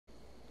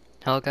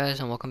Hello guys,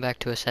 and welcome back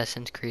to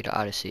Assassin's Creed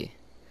Odyssey.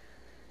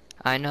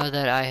 I know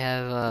that I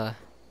have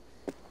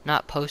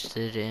not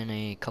posted in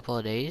a couple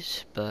of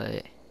days,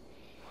 but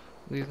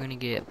we're gonna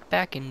get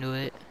back into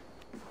it.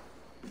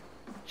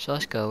 So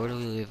let's go. Where do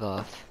we leave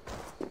off?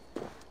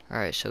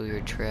 Alright, so we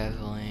were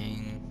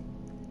traveling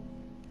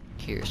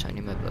here, so I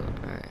need my boat.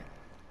 Alright.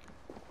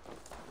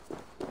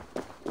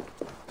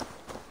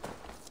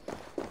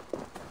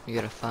 We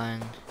gotta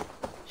find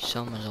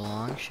Selma's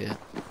longship.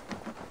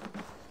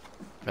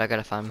 But I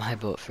gotta find my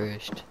boat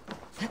first.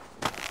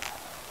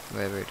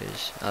 Wherever it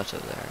is. Oh, it's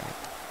over there, right?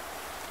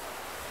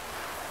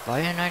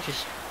 Why didn't I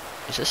just...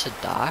 Is this a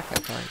dock? I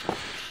probably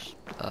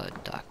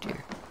just docked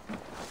here.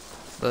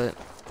 But,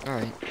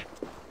 alright.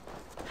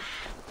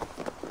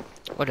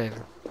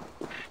 Whatever.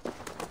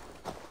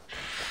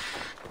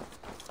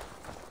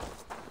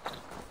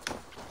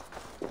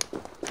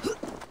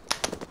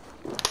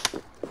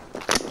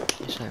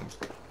 Guess I'm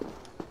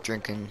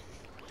drinking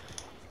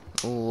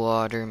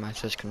water. My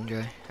throat's gonna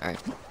dry. Alright.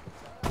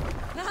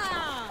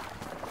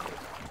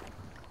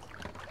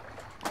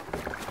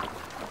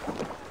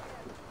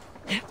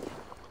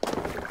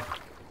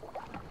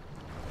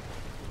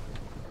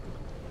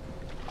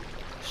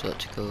 So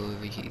let's go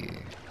over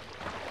here.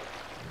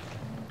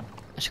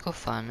 Let's go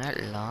find that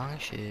long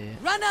shit.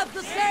 Run up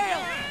the sail!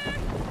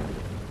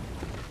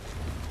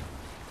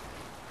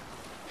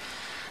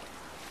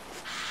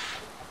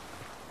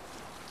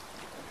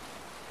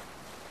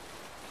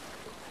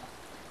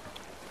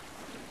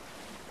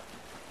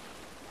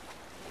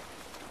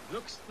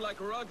 Looks like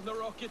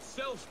Ragnarok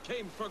itself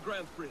came for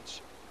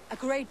GRANTEBRIDGE. A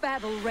great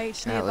battle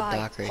raged Yeah, with nearby.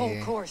 Doc right Hold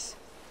here. course.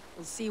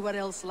 We'll see what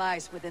else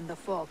lies within the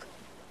fog.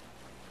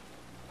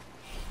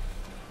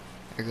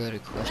 I go to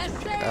quest. Let's Oh,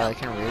 sail! I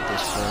can raid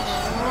this place.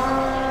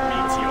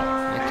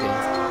 Okay.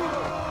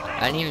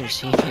 I didn't even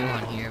see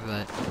anyone here,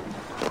 but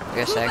I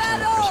guess I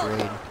accidentally pressed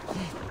raid.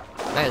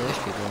 Hey, there's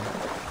people.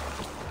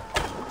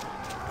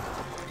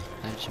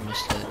 I just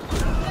missed it.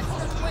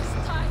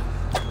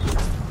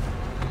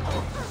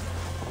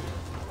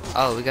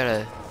 Oh, we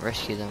gotta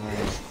rescue them,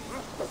 alright.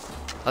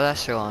 Oh,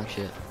 that's their long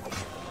shit.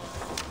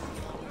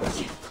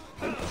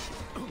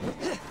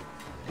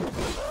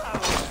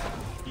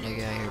 Yeah,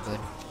 get out of here, bud.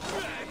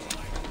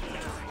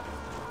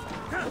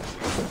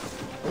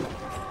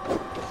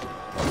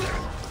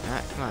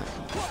 Alright, come on.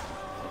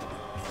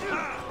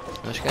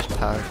 This guy's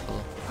powerful.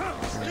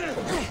 Right.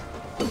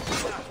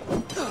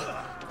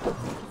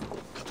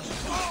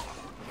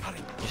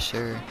 Yes,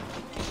 sir.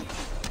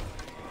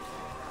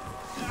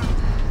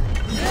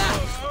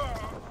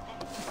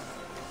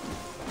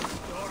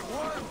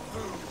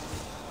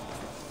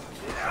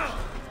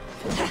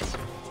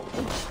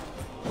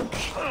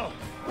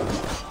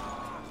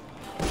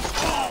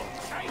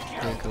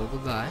 There you go,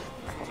 goodbye.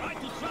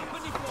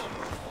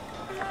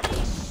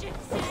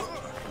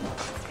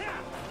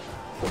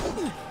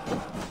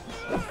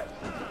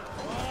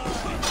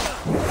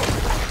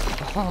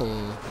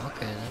 Oh,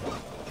 okay then.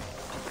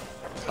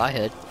 Bye,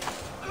 head.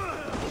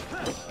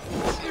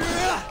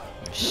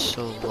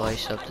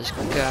 Slice up this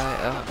guy.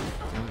 Oh,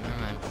 no, never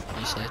mind.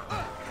 He's dead.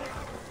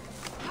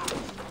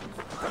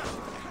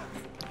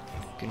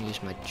 Gonna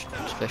use my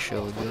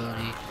special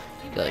ability.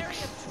 Got like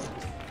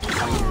 3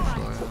 or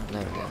 4.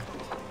 There we go.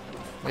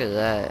 Look at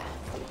that.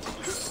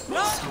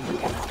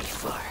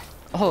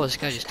 Oh, this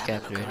guy just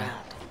decapitated him.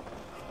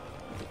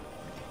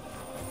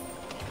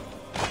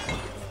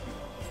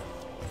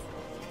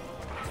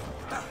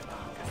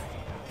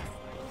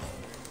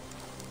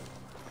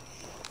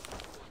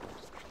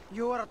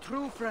 You are a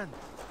true friend.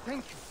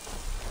 Thank you.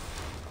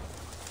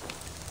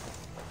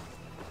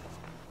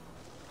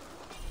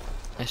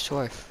 I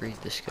swore I freed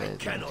this guy. I but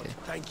cannot okay.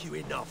 thank you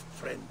enough,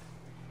 friend.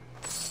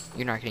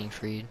 You're not getting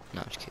freed.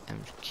 No, I'm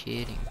just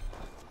kidding.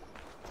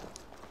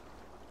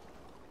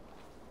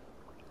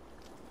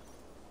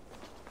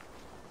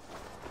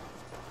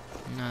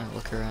 No,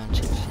 look around,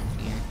 see what's in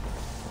here.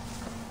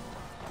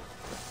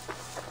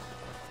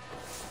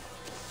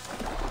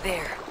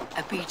 There,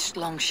 a beached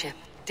longship.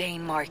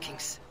 Dane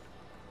markings.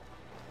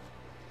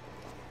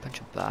 Bunch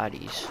of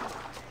bodies.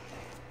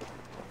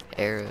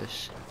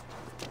 Arrows.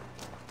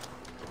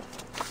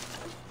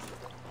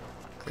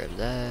 Grab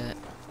that.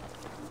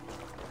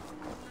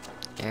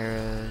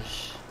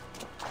 Arrows.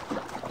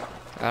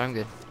 Alright, I'm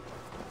good.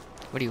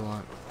 What do you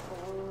want?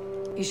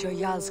 Is your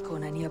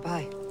Jarlskona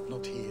nearby?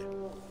 Not here.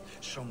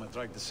 Soma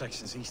dragged the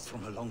Saxons east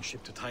from her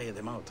longship to tire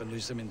them out and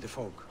lose them in the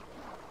fog.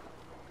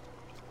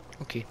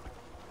 Okay.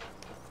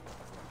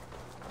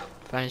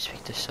 If I didn't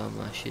speak to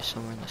Soma, she's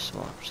somewhere in the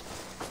swamps.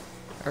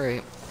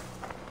 Alright.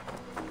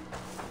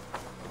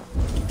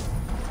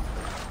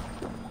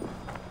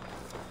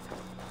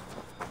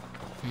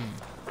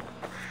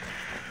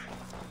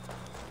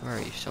 Where are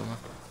you, Soma?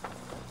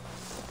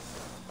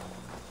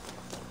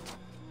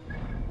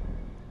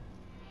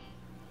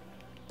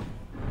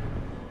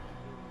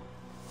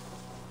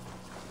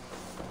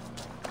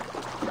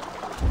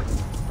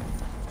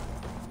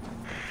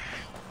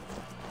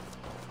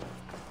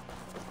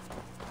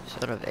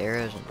 Sort of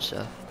arrows and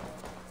stuff.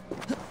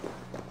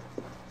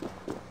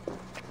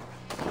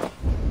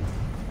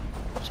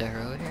 that her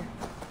over here?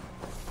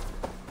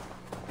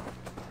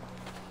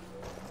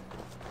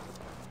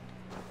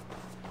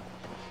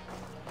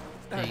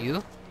 Are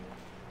you?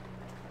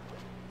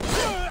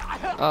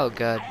 Oh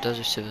god, those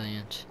are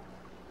civilians.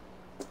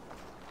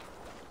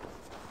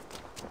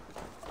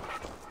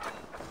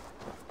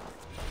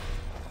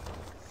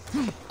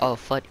 Oh,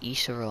 flood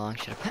east of along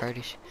should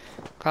have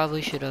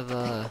probably should have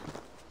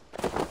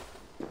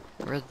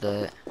read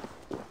that.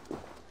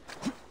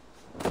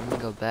 I'm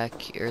gonna go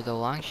back here. The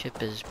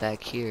longship is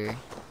back here.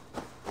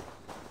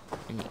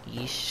 And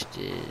east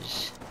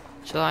is,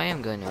 so I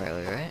am going the right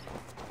way, right?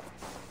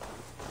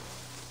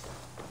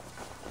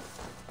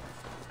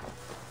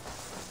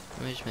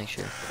 Let me just make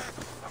sure.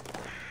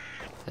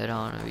 I don't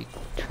want to be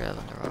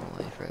traveling the wrong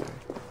way forever.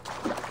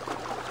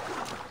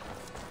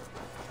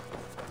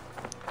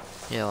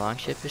 Yeah,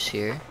 longship is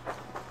here.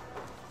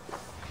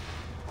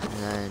 And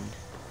then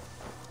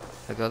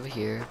I go over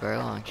here by our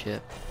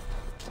longship.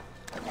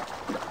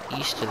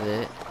 East of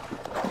it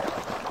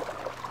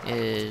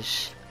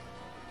is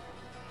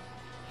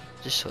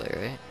this way,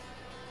 right?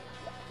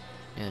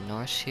 Yeah,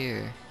 north's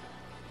here.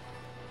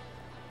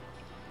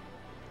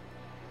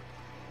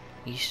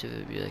 East of it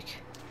would be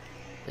like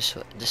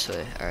this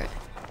way, alright.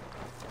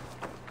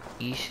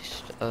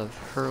 East of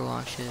her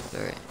longship,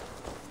 alright.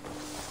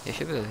 Yeah,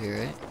 should be over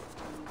here, right?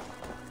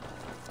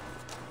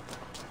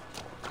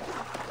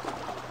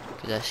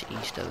 Cause that's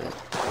east of it.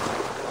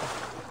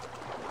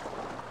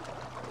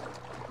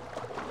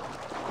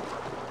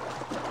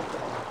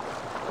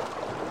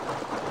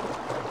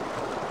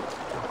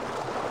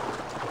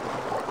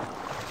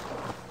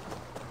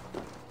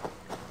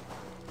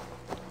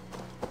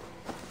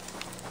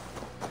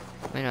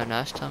 Wait, no,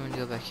 now it's telling me to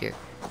go back here.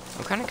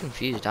 I'm kind of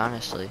confused,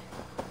 honestly.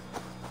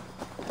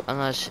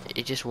 Unless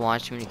it just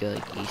wants me to go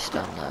like east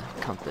on the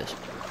compass.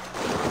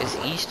 Because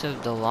east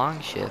of the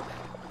longship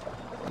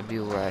would be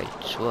where I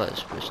just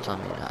was, but it's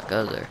telling me to not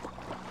go there.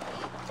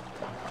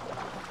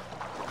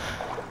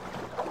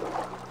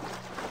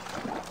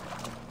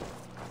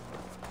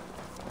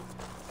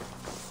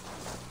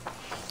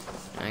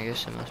 I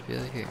guess it must be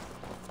over here.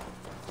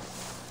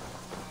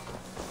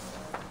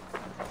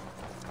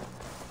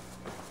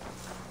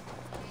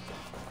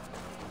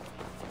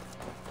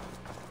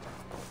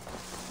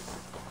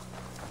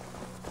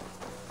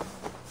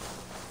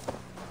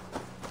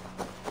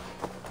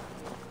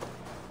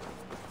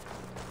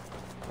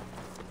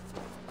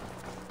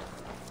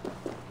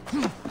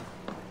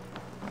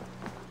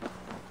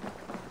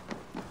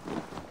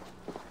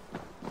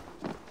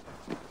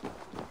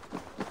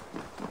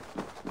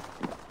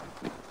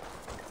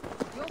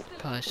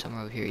 Probably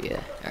somewhere over here, yeah.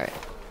 Alright.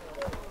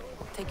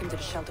 Take him to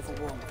the shelter for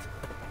warmth.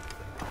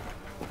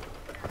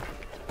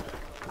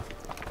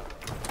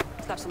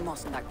 Slap some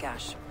moss in that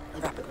gash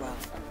and wrap it well.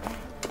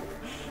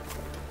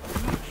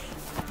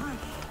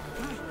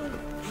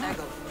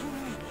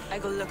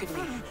 Eggle, look at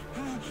me.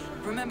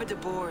 Remember the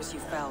Boers you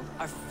felled,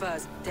 our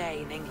first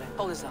day in England?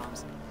 Hold his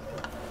arms.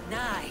 9.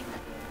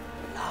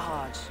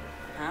 Large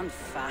and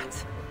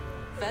fat.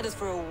 Fed us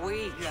for a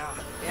week. Yeah?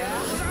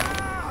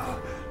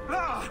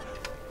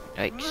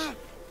 Yikes.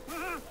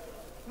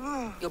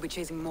 You'll be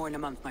chasing more in a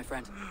month, my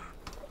friend.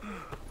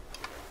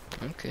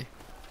 Okay.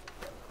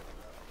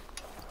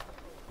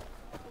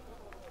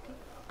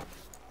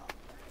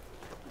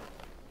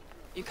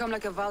 You come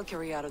like a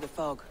Valkyrie out of the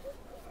fog.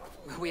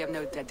 We have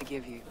no debt to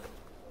give you.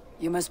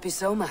 You must be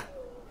Soma.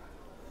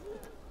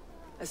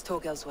 Let's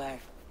talk elsewhere.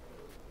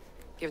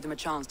 Give them a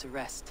chance to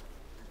rest.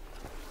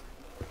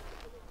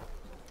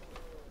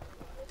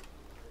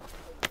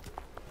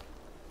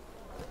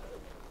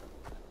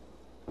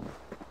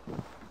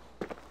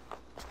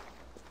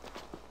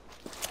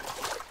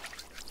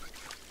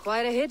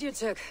 Quite a hit you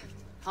took.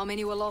 How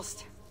many were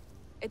lost?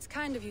 It's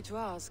kind of you to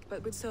ask,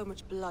 but with so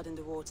much blood in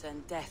the water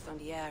and death on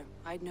the air,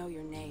 I'd know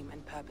your name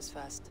and purpose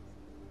first.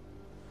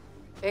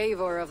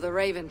 Eivor of the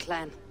Raven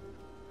clan.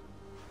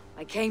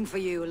 I came for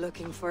you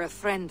looking for a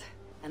friend,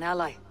 an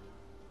ally.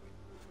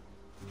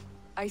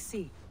 I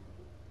see.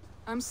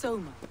 I'm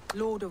Soma,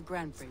 Lord of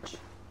GRANTEBRIDGE.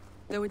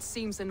 Though it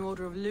seems an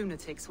order of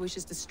lunatics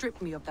wishes to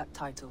strip me of that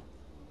title.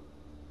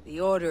 The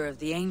Order of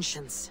the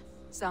Ancients.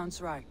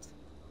 Sounds right.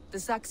 The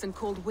Saxon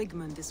called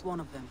Wigmund is one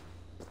of them.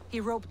 He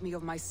robbed me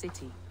of my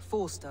city,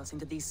 forced us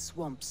into these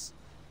swamps.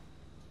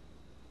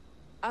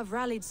 I've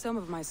rallied some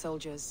of my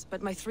soldiers,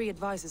 but my 3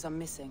 advisors are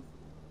missing.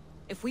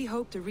 If we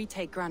hope to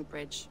retake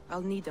GRANTEBRIDGE,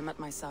 I'll need them at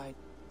my side.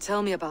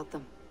 Tell me about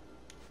them.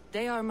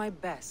 They are my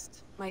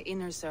best, my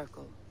inner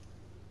circle.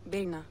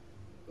 Birna,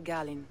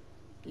 Galin,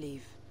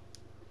 Liv.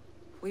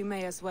 We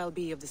may as well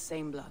be of the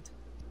same blood.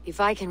 If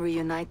I can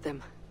reunite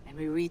them, and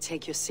we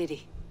retake your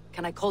city,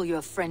 can I call you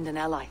a friend and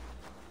ally?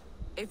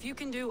 If you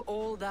can do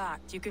all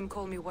that, you can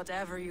call me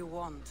whatever you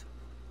want.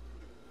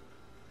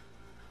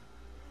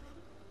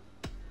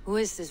 Who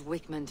is this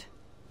Wigmund?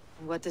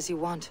 And what does he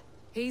want?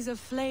 He's a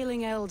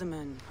flailing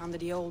elderman under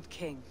the old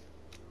king.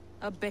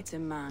 A bitter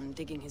man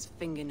digging his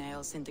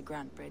fingernails into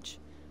GRANTEBRIDGE,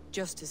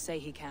 just to say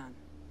he can.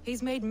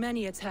 He's made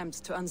many attempts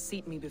to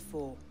unseat me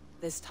before.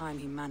 This time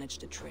he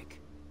managed a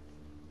trick.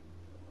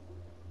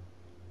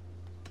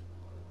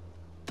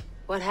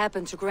 What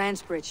happened to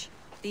GRANTEBRIDGE?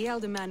 The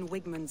elder man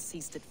Wigmund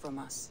seized it from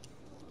us.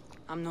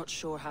 I'm not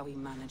sure how he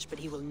managed, but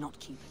he will not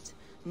keep it.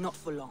 Not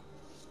for long.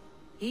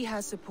 He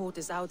has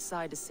supporters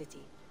outside the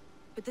city.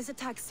 But this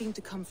attack seemed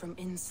to come from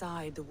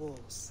inside the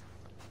walls.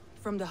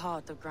 From the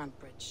heart of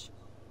GRANTEBRIDGE.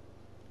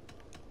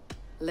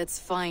 Let's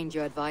find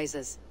your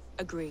advisors.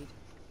 Agreed.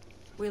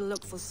 We'll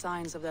look for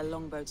signs of their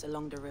longboats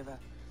along the river.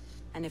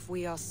 And if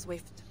we are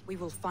swift, we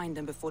will find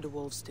them before the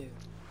wolves do.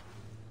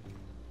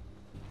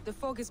 The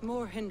fog is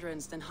more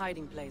hindrance than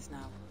hiding place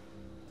now.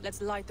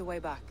 Let's light the way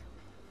back.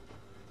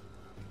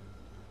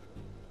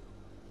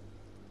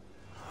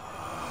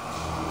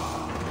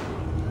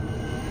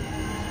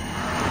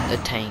 The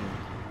Tang.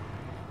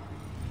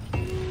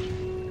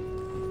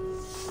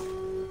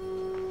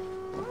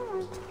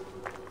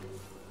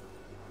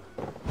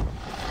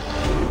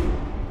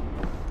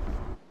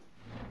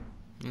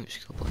 New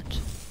skill points.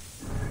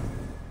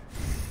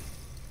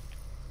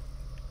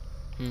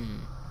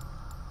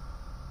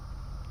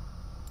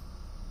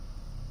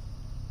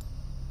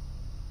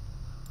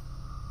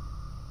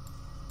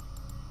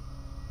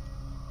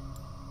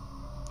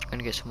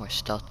 Gonna get some more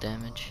stealth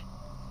damage.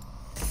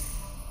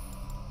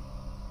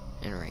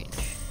 In range.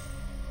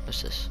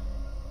 What's this?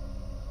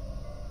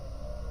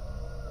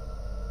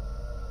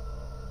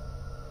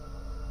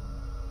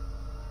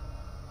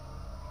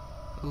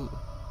 Ooh.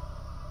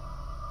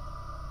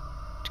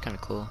 It's kinda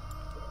cool.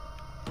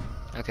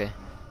 Okay.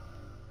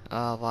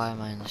 Why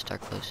am I in this dark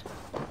place?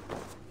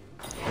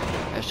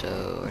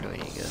 So, where do we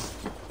need to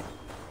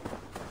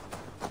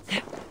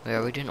go? Wait,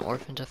 are we doing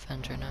orphan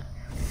defense right now?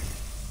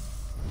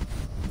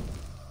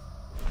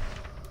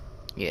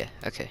 Yeah,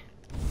 okay.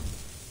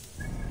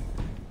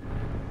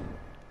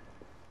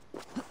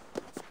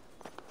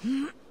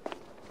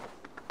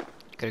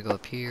 Gotta go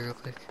up here real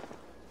quick.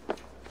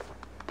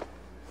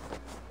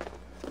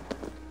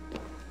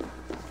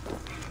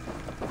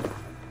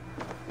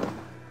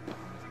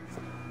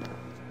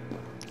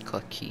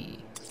 Key.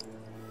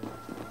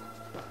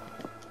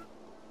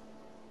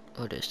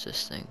 What is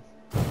this thing?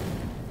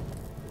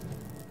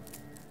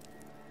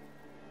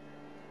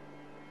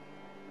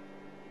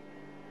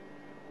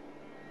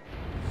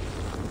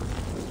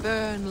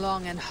 Burn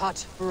long and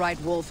hot, bright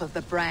wolf of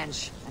the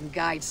branch, and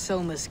guide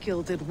Soma's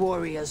gilded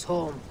warriors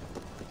home.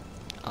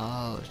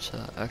 Oh, it's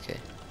okay.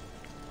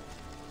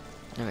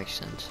 That makes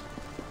sense.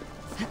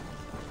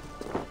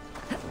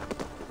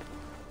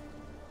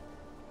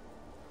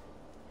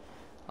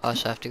 Oh,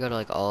 so I have to go to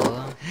like all of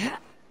them?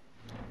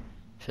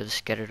 So just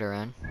scattered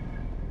around?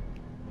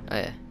 Oh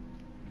yeah.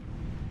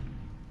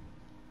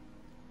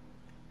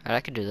 Alright,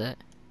 I could do that.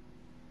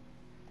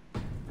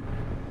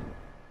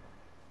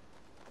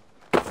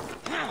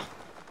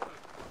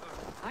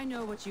 I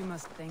know what you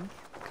must think.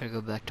 Gotta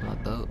go back to my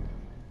boat.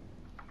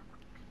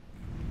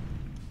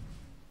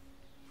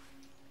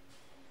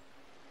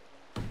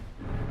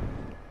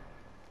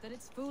 That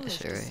it's foolish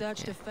to right,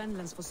 search yeah. the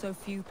Fenlands for so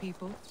few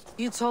people.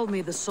 You told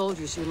me the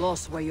soldiers you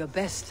lost were your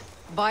best,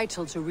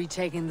 vital to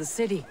retaking the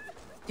city.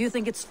 Do you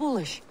think it's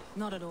foolish?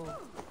 Not at all.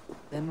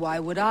 Then why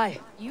would I?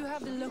 You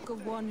have the look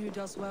of one who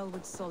does well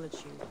with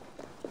solitude.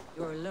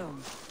 You're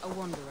alone, a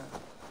wanderer.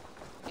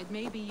 It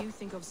may be you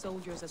think of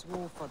soldiers as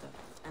war fodder,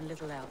 and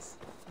little else.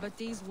 But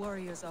these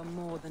warriors are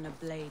more than a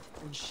blade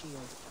and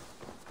shield.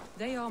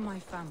 They are my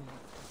family,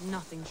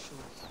 nothing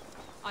short.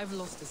 I've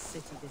lost a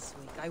city this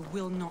week. I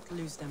will not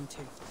lose them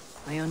too.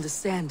 I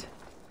understand.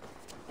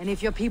 And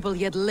if your people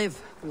yet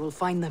live, we will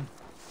find them.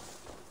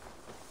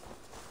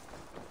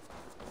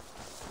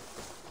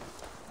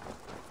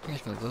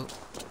 Here's my boat.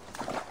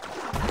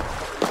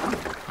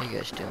 How you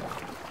guys doing?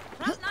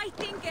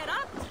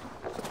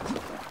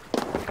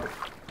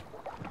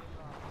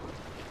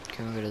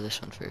 Okay, we'll go to this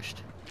one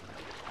first.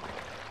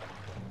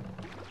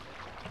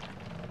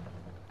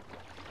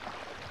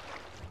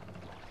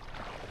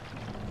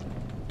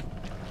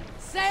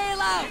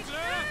 Sail out!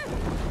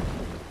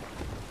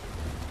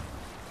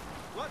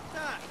 What's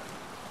that?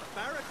 A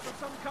barracks of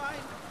some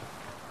kind?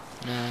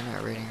 No, I'm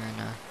not reading right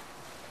now.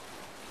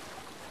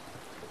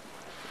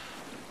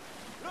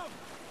 Look!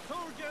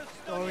 Soldiers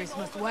Stories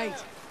studying must over wait.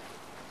 there.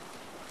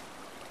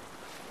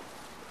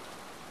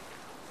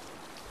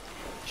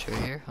 Should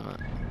we here? Hold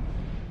on.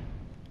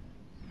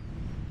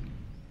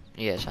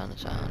 Yeah, it's on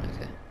this island,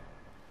 okay.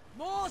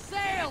 More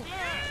sail!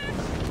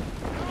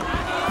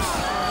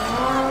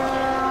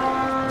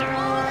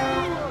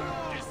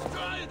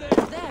 Destroy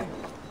them! There!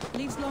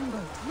 Leaves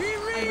longboat. I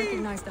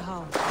recognize the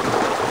hull.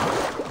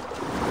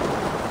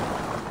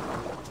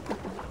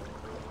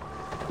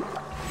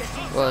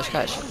 Well, this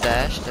guy's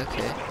fast,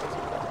 okay.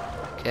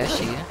 Okay, I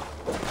see you.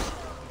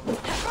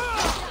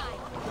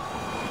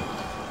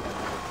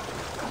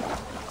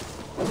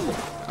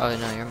 Oh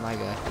no, you're my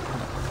guy.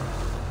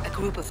 A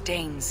group of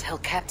Danes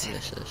held captive.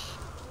 This is.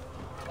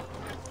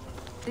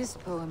 This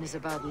poem is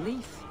about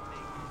Leif.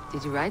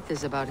 Did he write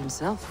this about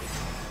himself?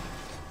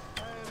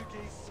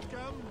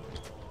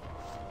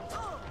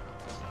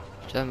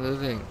 Stop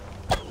moving.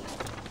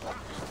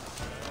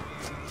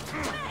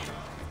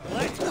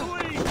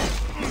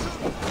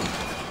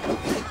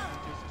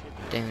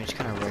 Dang, we just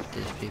kind of wrecked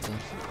these people.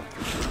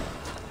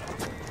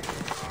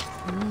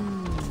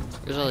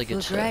 It was all the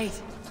good stuff.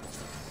 Great.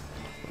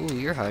 Ooh,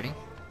 you're hiding.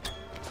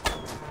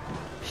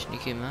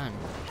 Sneaky man.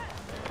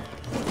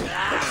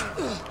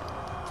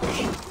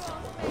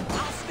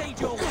 I'll stage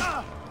your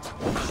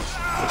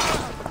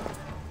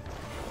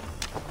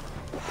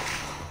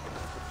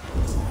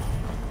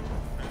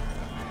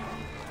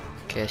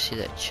Okay, I see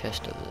that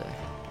chest over there.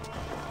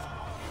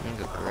 I'm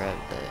gonna go grab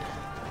that.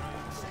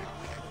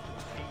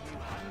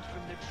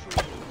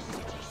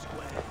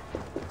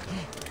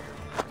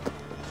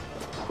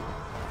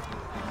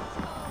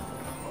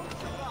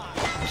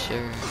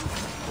 Sir,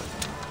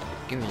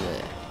 give me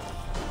that.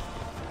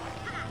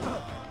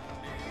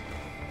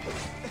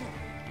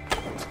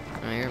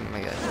 Oh, you're my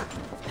guy.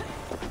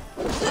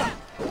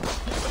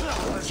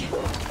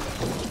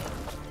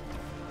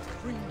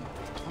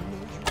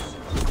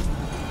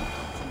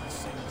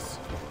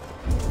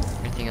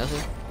 Anything else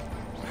here?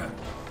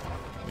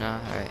 No,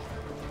 alright.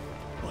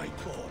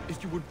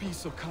 If you would be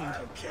so kind,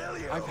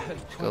 I've had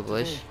Go,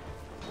 boys.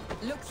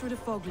 Look through the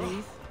fog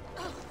leaf.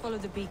 Follow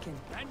the beacon.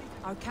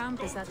 Our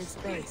camp is at its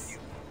base.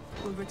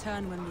 We'll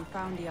return when we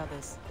found the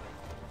others.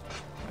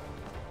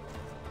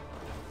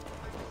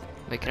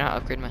 Wait, can I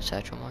upgrade my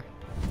satchel more?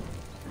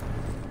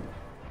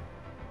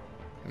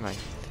 Or my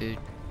food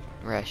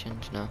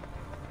rations? No.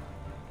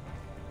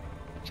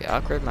 Okay, I'll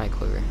upgrade my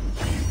quiver.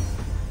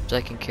 So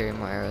I can carry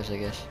more arrows, I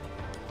guess.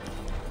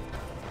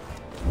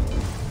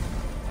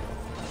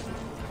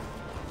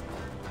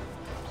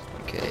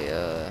 Okay,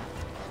 where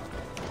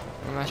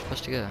am I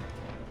supposed to go?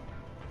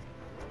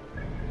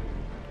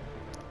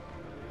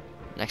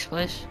 Next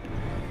place?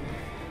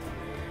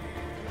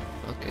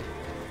 Okay.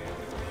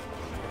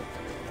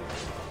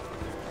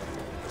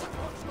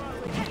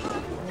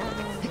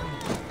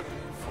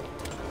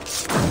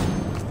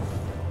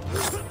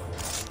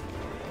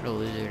 What a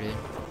loser, dude.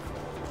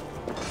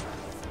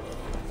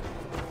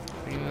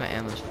 What do you mean my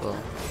ammo's full?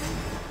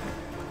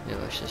 Yeah,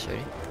 watch this,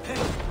 ready?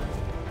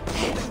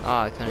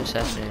 Ah, I couldn't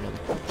assassinate him.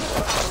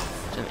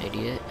 Some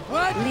idiot.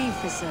 What?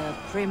 Leaf is a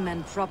prim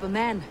and proper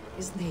man,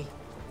 isn't he?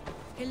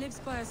 He lives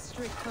by a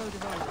strict code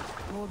of honor,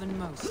 more than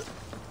most.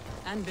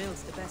 And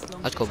builds the best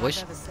Let's go, longships boys.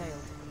 I've ever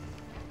sailed.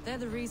 They're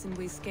the reason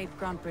we escaped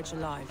GRANTEBRIDGE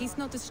alive. He's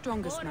not the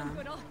strongest man,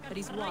 but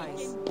he's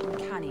wise and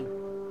canny,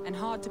 and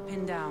hard to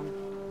pin down.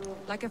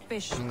 Like a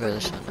fish I'm gonna go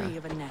this breaking way free now.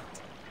 of a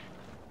net.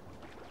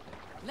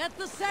 Let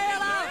the sail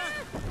out!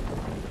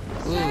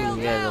 Ooh,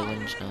 yeah, the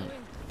wind's not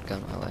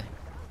going my way.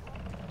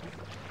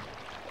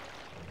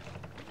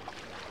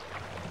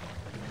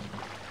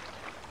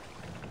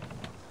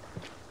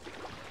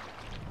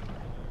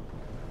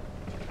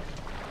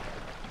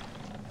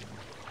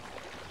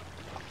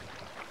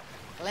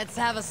 Let's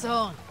have a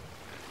song.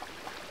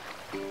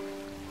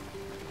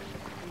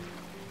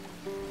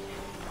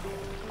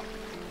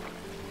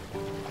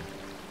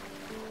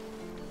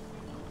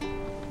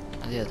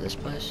 Oh, yeah, this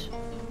place?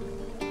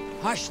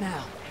 Hush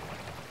now.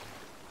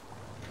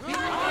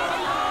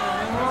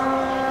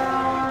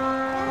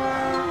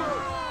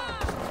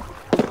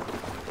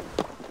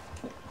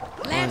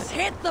 Let's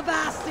hit the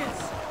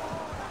bastards!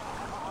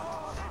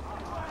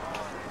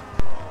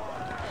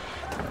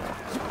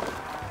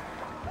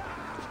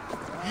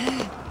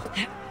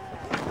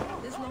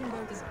 This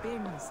longboat is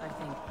Bim's, I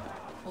think.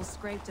 All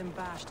scraped and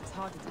bashed, it's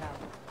hard to tell.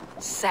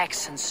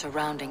 Saxons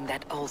surrounding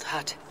that old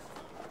hut.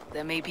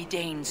 There may be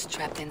Danes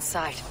trapped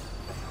inside.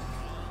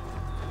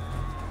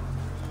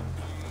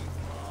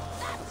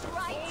 That's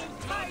right!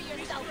 Tire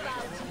yourself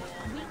out!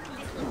 Weak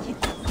little kittens. You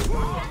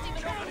can't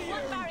even open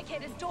one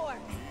barricaded door!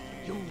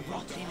 You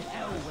rot in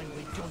hell when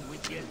we're done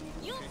with you.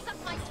 You'll suck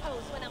my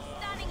toes when I'm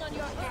standing on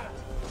your head!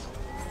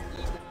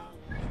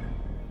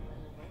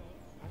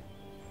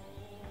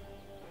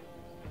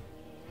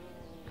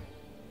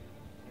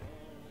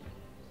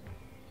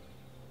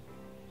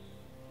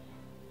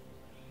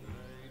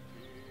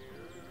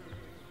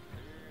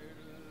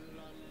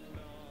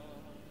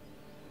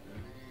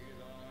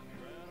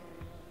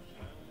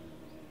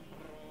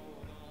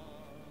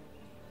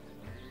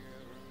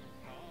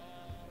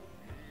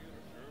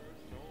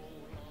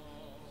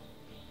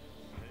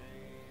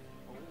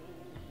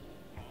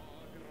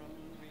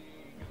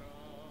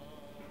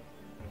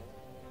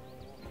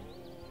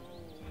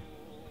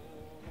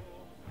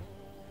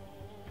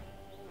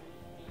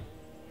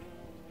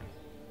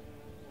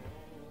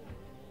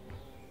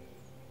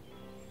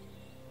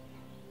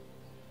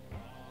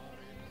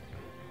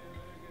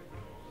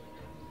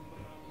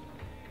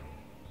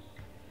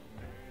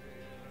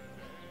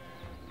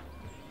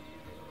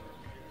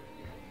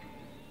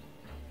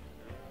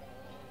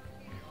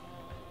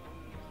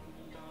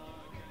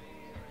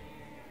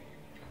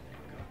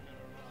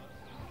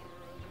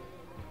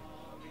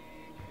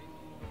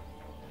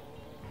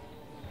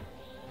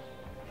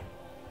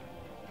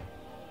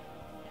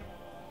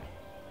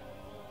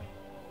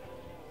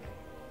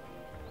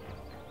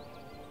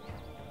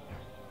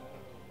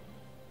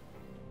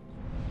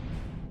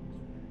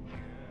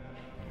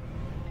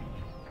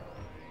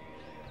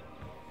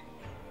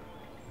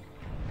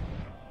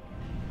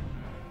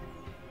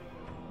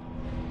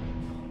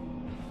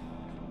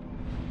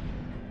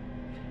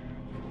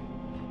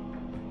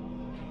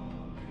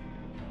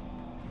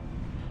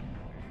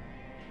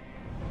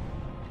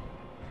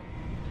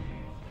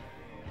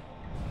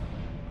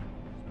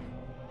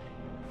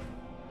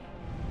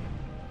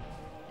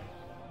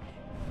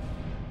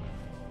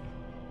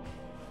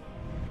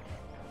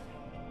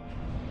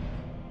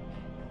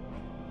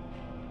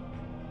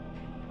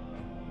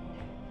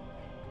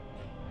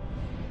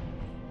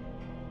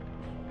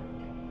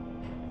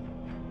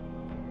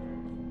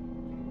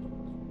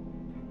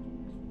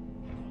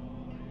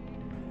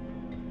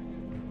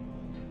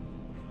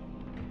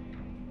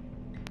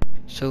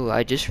 So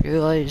I just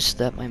realized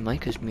that my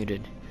mic was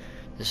muted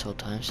this whole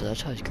time, so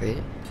that's always great.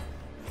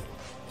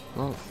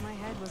 Well, My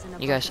head was in a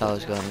you guys saw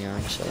bucket what was of going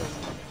on, so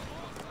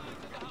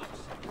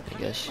I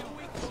guess.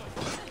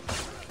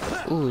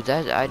 Ooh,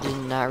 that I did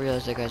not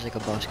realize that guy's like a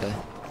boss guy.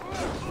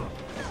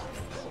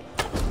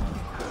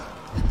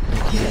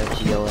 Yeah,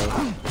 it's yellow.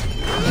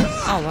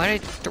 Oh, why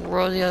did I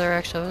throw the other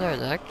X over there?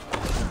 The heck?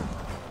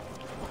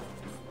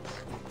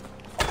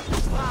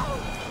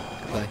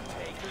 Goodbye.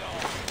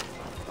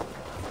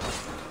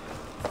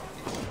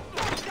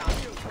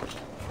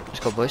 Let's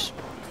go, boys.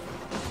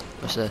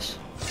 What's this?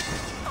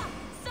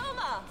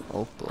 Soma!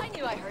 Oh boy. I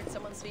knew I heard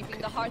someone sweeping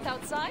the hearth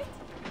outside.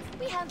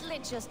 We handle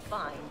it just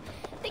fine.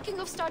 Thinking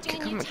of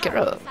starting a new Come, town. get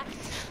up. In fact,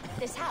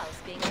 this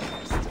house being the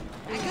first. A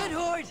good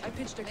horde! I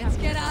pitched a Let's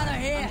get out of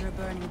here! Under a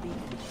burning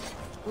beacon.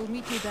 We'll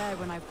meet you there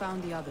when I've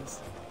found the others.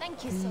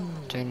 Thank you so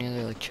much. Is there any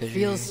other like treasure?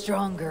 Feel here?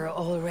 stronger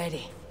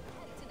already.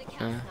 To the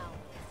camp now.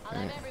 I'll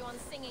have Right. everyone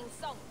singing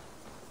songs.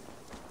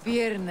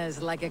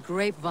 Virna's like a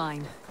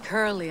grapevine,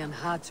 curly and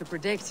hard to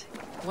predict,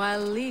 while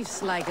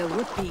Leaf's like a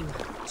wood beam,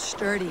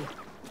 sturdy,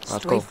 go.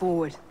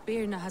 straightforward.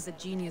 Virna has a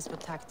genius with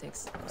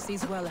tactics,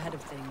 sees well ahead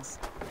of things.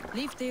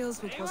 Leaf deals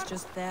with what's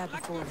just there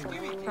before him,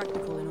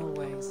 practical in all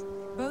ways.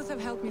 Both have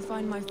helped me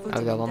find my footing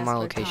I've got in one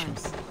more desperate location.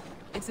 times.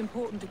 It's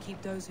important to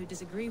keep those who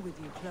disagree with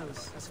you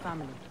close, as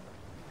family.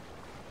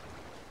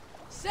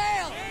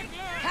 Sail!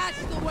 Catch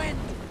the wind!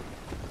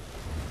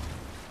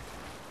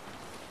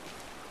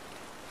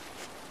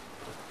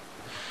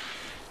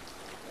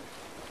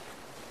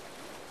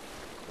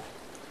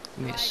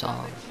 Give me a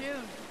song.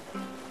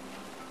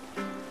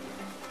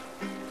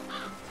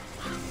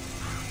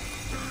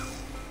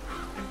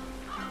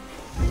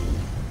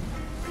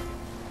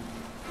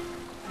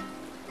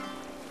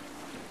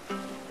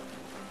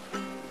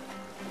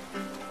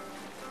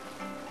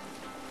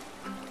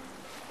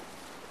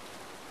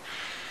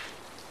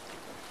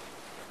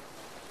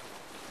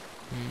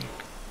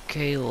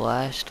 Okay,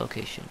 last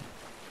location.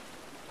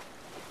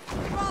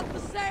 Drop the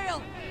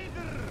sail!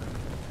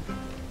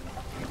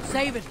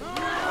 Save it!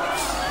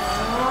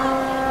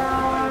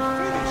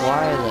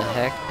 Why the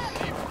heck?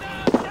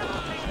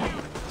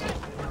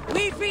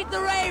 We feed the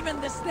raven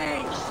the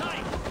stage!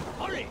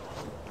 Hurry!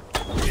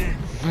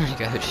 You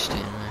guys just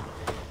standing there.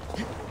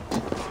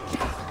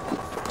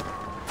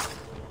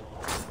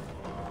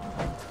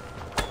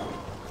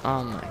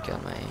 Oh my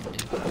god, my aim,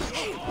 dude.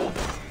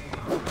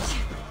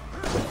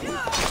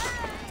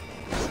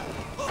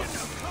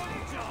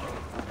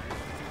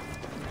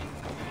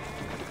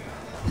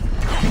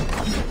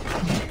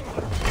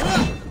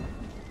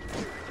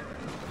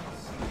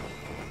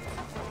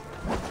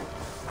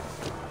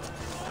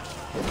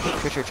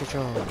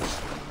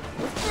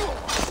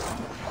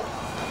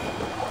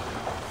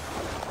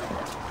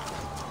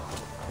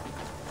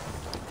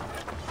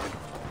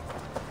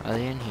 Are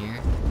they in here?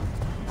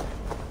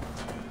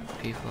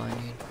 People I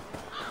need.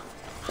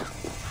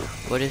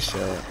 What is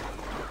that?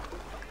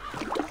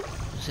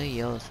 What's that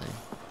yellow thing?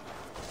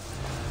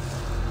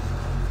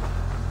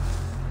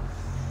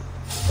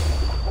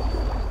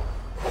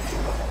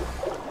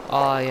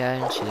 Oh yeah, I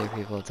didn't see there were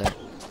people up there.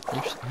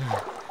 Oops.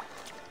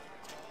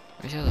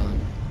 Where's the other one?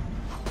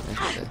 There's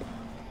right there.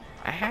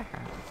 Aha!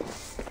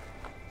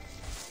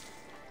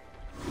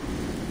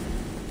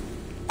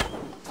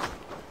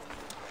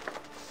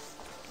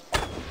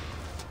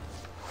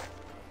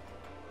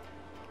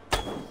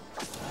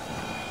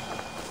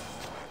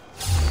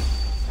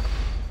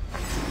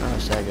 Oh,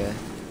 it's that guy.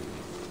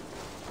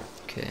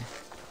 Okay.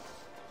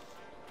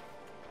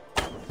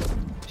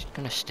 Just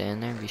gonna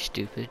stand there and be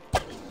stupid.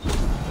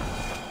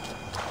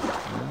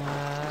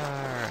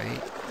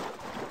 Alright.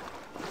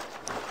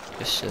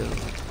 Just so.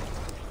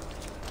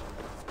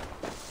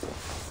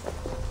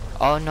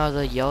 Oh no,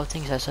 the yellow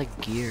things, that's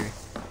like gear.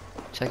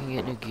 So I can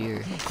get new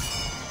gear.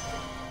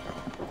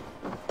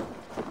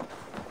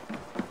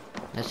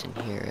 That's in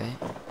here, right?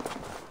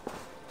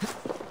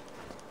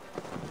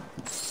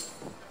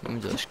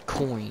 Remember those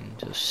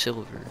coins, those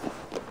silver.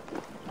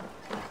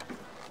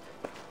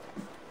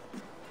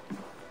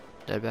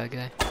 That a bad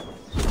guy?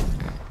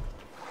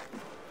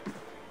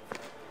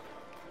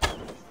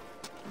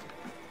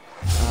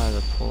 Ah,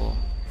 the pole.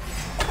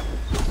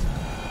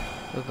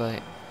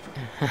 Goodbye.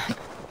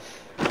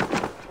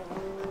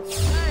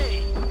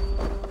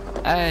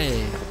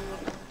 Hey!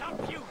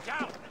 Dump you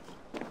down!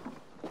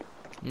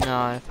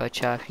 No, if I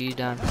chop you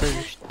down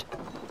first.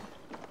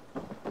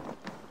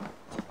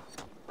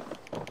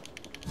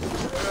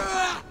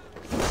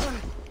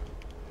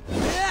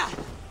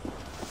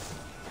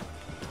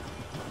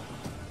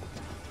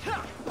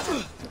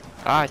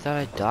 Oh, I thought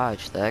I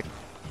dodged that.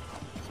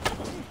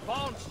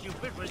 Born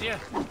stupid, was you?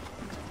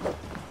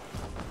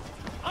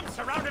 I'm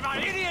surrounded by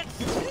idiots!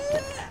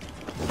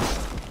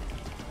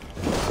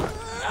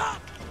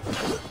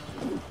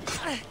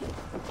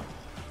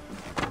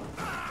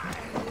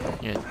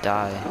 You're gonna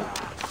die.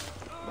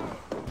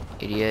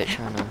 Idiot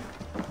trying to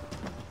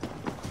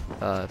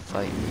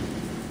fight me.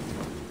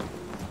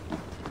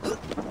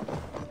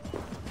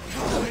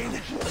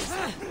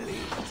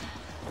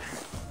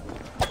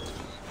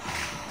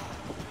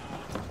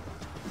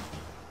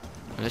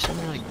 There's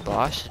something like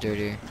boss dirt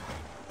here.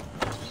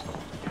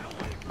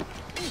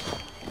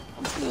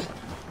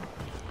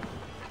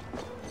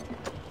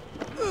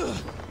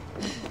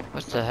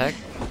 What the heck?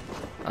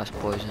 That's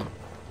poison.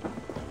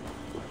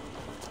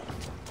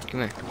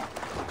 Come here.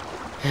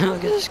 Look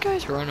at this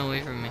guy's running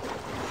away from me.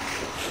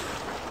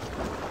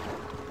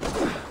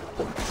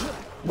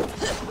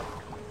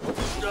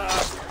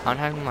 I'm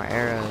having my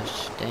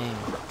arrows. Dang.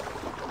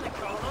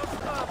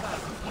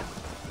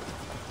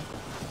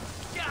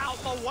 Get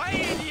out my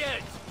way,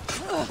 idiot!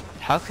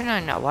 How can I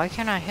not? Why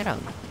can't I hit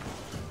him?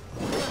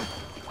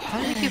 How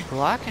do they keep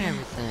blocking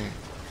everything?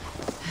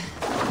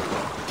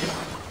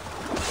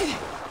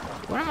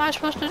 What am I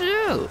supposed to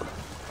do?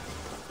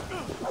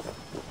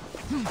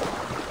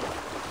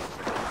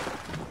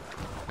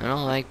 I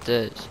don't like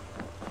this.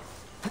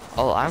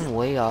 Oh, I'm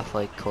way off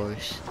like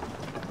course.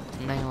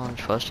 I'm not even where I'm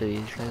supposed to be.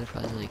 These guys are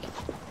probably like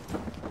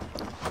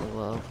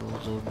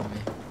levels over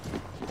me.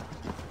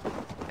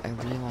 I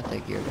really want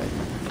that gear back.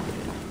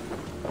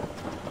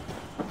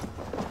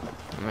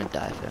 I'm gonna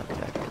die if I don't get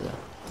back here though.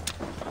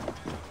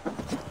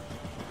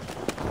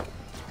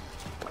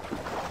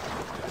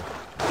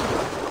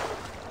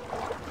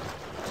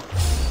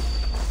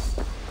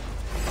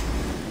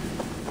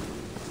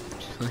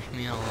 Just leave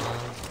me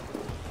alone.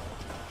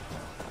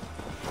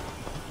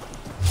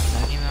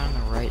 Not even on the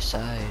right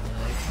side,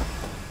 like.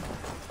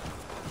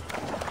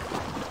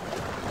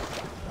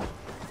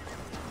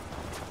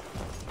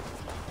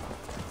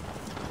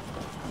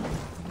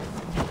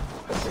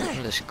 Look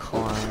at this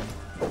climb.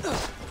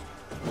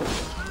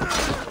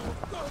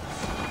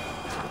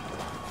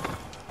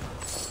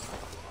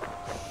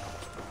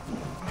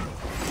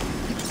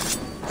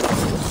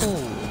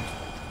 Oh.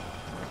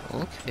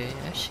 Okay,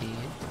 I see it.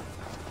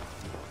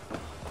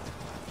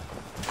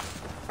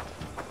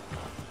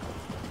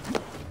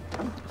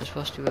 It's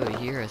supposed to be over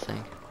here, I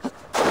think.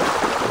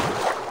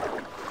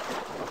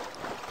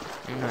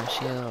 No, I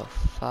see a little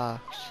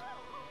fox.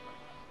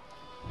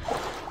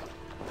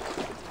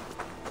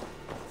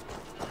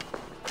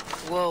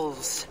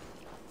 Wolves.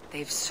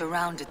 They've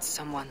surrounded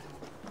someone.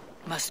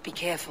 Must be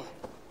careful.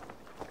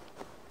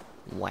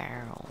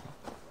 Wow.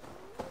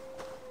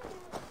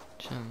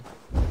 Some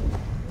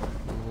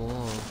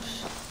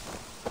wolves.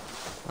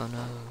 Oh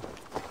no.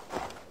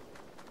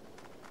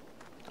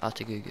 I'll have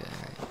to go get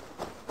right.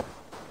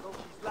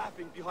 He's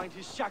laughing behind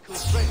his shackled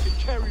friend and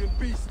carrion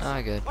beast.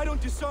 Ah, good. I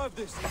don't deserve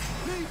this.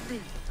 Leave me.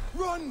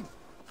 Run.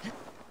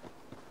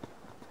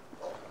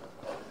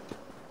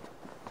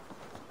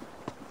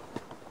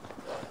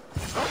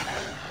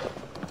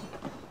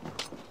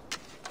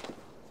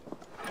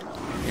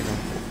 You know.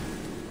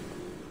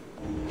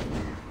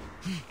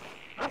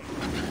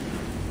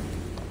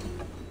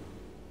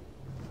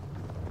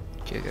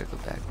 Okay, I gotta go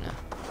back now.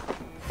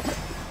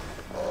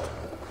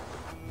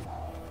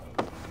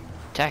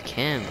 Attack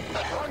him.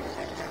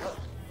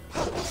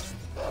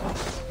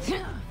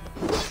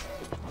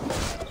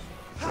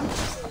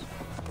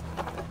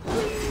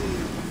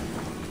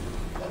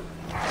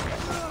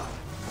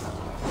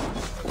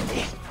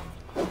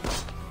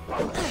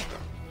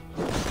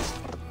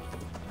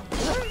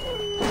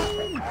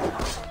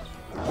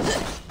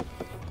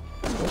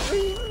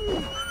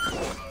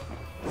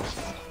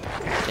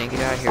 Dang, get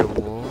out of here,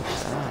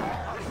 wolves.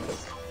 Ah.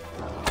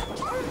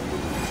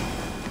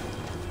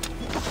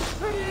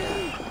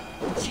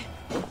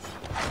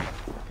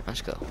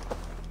 Let's go.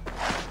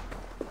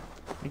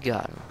 We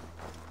got him.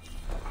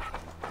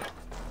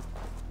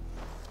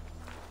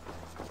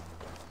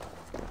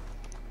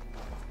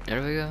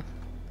 There we go.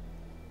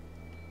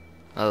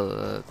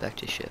 Oh, back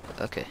to ship.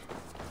 Okay.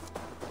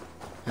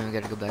 Now we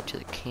gotta go back to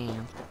the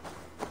camp.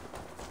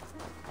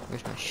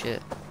 Where's my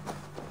ship?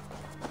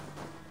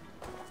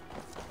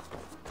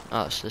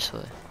 Oh, it's this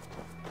way.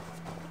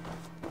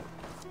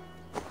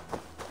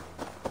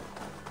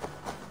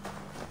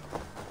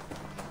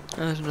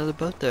 Oh, there's another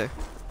boat there.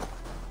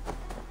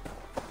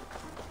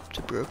 Is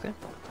it broken?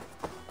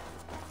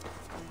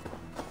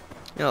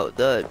 No,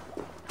 the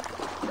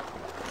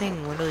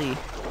thing literally,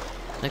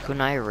 like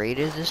when I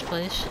raided this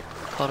place,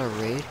 called a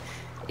raid,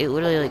 it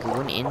literally like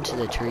went into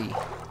the tree.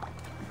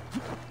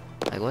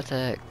 Like what the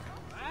heck?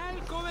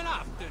 I'm coming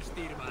after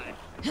Steerman.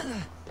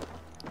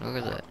 Look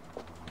at that.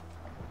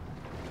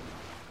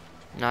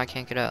 No, I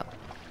can't get out.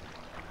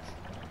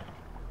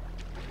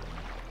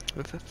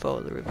 What if I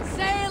follow the river?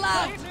 Sail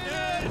out!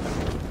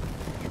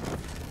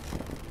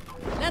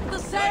 Let the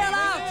sail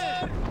out!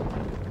 I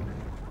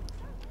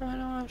don't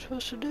know what I'm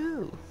supposed to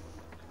do.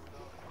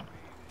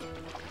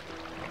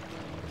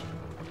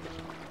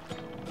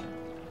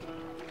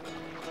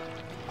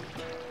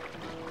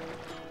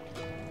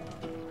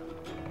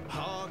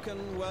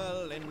 Hearken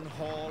well in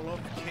Hall of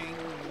Kings.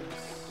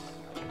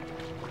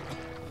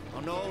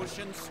 On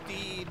ocean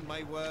steed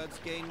my words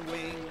gain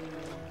wings.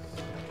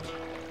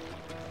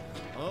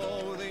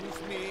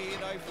 Odin's mead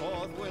I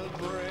forth will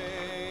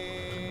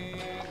bring.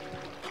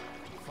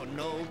 For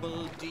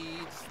noble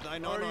deeds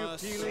thine honor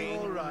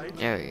sing.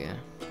 There we go.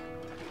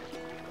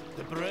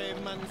 The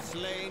brave man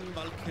slain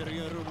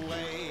Valkyrier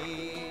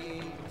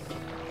ways.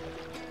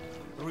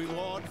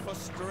 reward for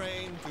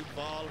strain to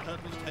Valhalla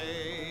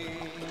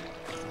take.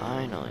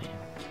 Finally.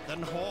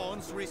 Then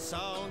horns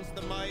resounds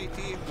the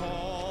mighty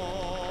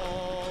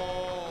hall,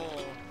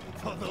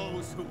 for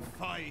those who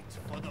fight,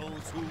 for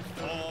those who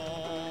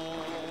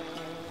fall,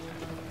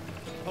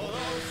 for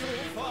those who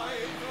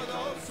fight, for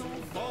those who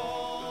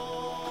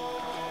fall.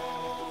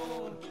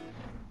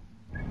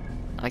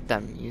 I like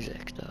that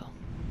music though.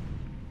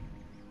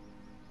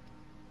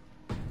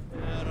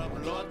 Ere a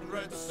blood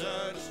red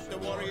surge the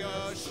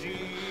warrior's shield,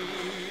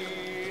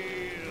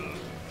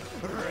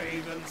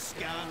 Raven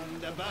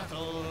scanned the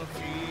battlefield.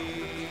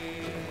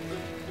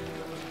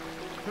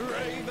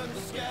 Raven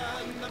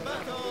scanned the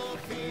battlefield.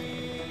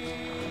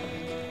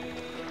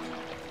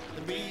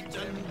 The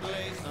beaten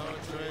blaze our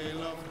trail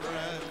of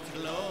red,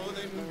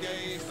 loathing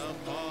gaze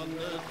upon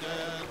the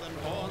dead, and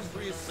horns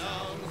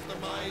resounds the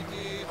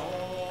mighty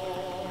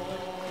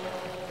hall.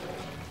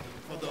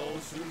 For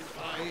those who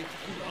fight,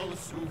 for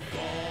those who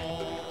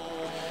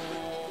fall,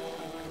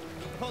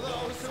 for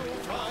those who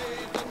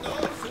fight and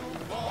those who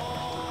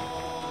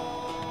fall,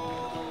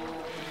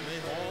 may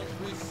horns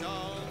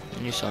resound the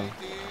New song.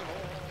 mighty hall.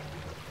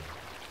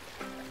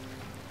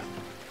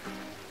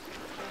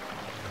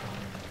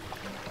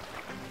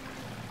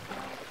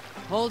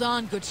 Hold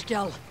on, good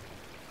Skell.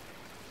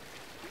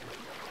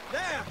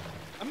 There!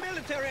 A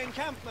military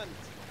encampment!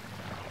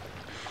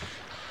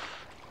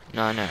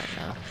 No.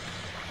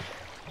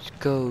 Let's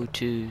go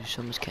to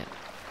someone's camp.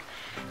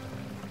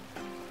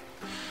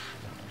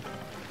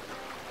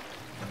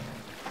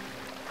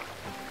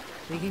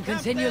 We can Camp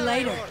continue there,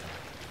 later. Eivor.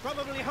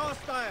 Probably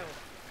hostile.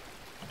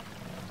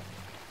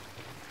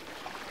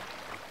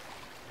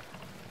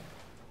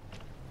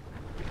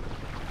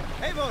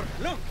 Eivor,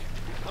 look!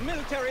 A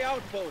military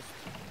outpost.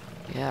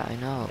 Yeah, I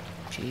know.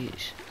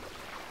 Jeez.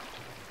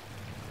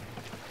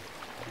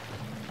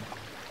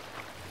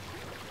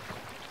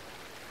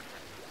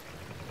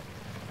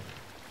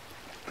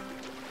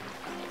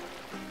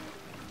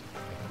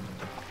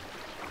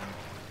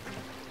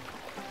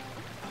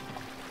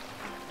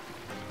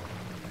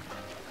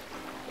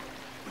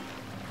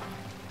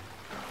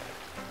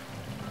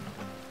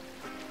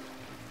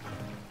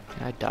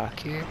 Can I dock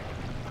here?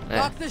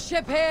 Dock the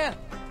ship here!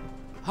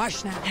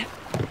 Hush now.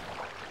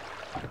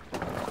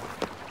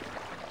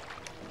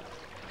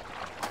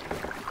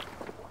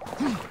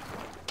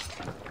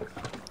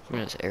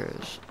 There's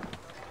arrows.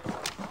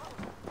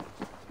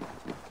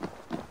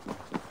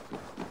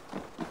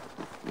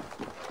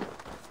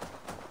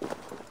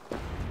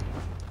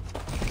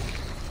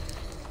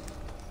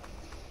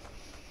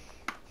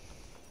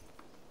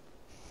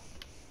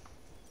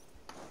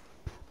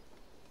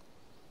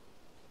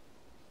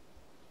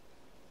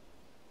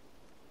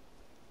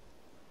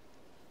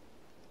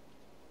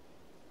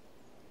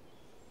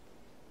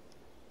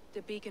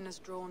 The beacon has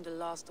drawn the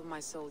last of my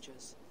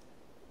soldiers.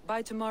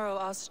 By tomorrow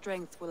our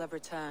strength will have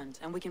returned,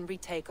 and we can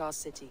retake our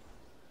city.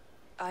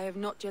 I have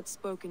not yet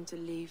spoken to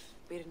Leif,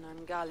 Birna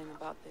and Galin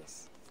about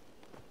this.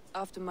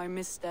 After my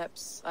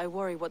missteps, I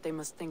worry what they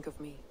must think of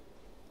me.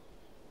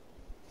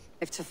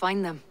 If to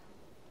find them,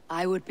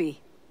 I would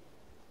be.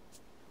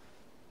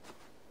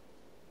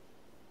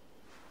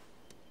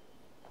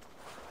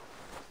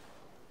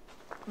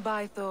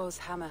 By Thor's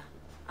hammer,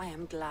 I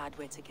am glad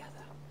we're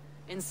together.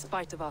 In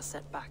spite of our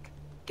setback.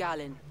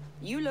 Galin,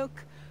 you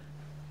look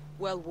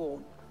well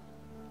worn.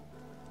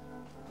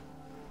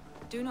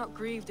 Do not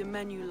grieve the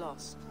men you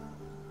lost.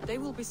 They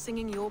will be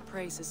singing your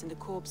praises in the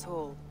corpse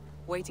hall,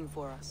 waiting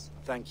for us.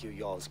 Thank you,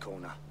 Jarl's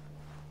Kona.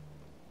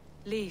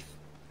 Leif,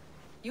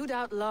 you'd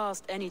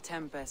outlast any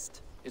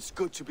tempest. It's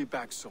good to be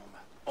back, Soma,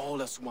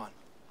 all as one.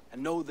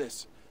 And know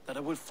this, that I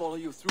will follow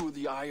you through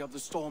the eye of the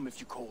storm if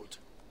you called.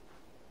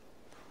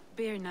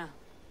 Birna.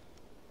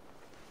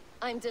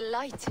 I'm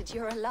delighted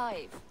you're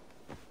alive.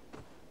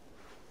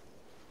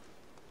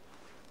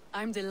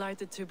 I'm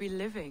delighted to be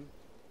living.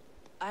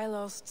 I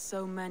lost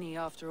so many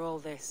after all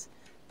this,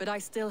 but I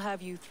still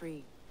have you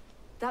three.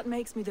 That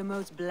makes me the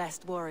most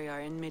blessed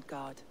warrior in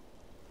Midgard.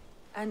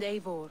 And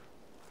Eivor,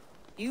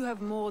 you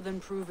have more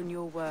than proven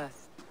your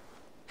worth.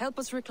 Help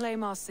us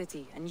reclaim our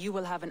city, and you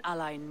will have an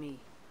ally in me.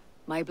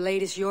 My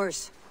blade is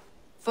yours.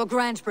 For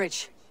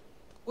GRANTEBRIDGE.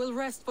 We'll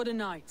rest for the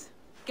night,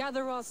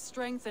 gather our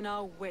strength and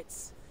our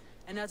wits,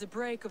 and at the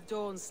break of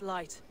dawn's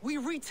light, we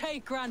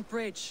retake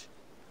GRANTEBRIDGE!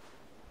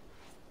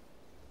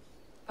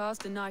 Pass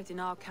the night in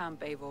our camp,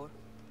 Eivor.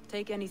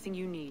 Take anything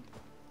you need.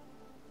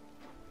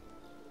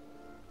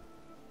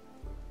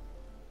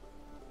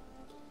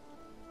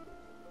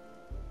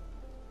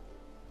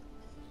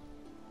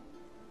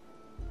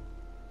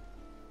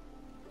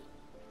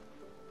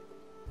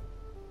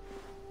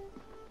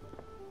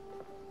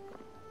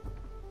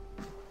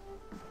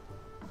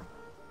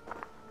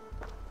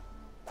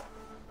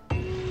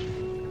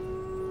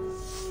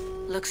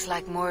 Looks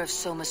like more of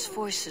Soma's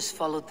forces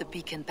followed the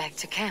beacon back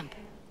to camp.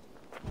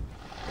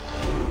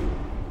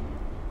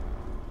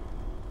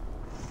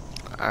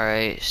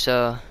 Alright,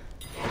 so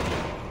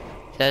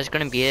that's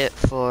gonna be it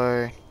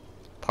for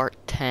part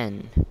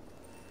 10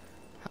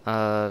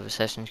 of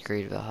Assassin's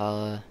Creed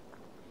Valhalla.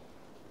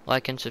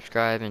 like and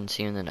subscribe, and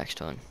see you in the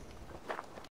next one.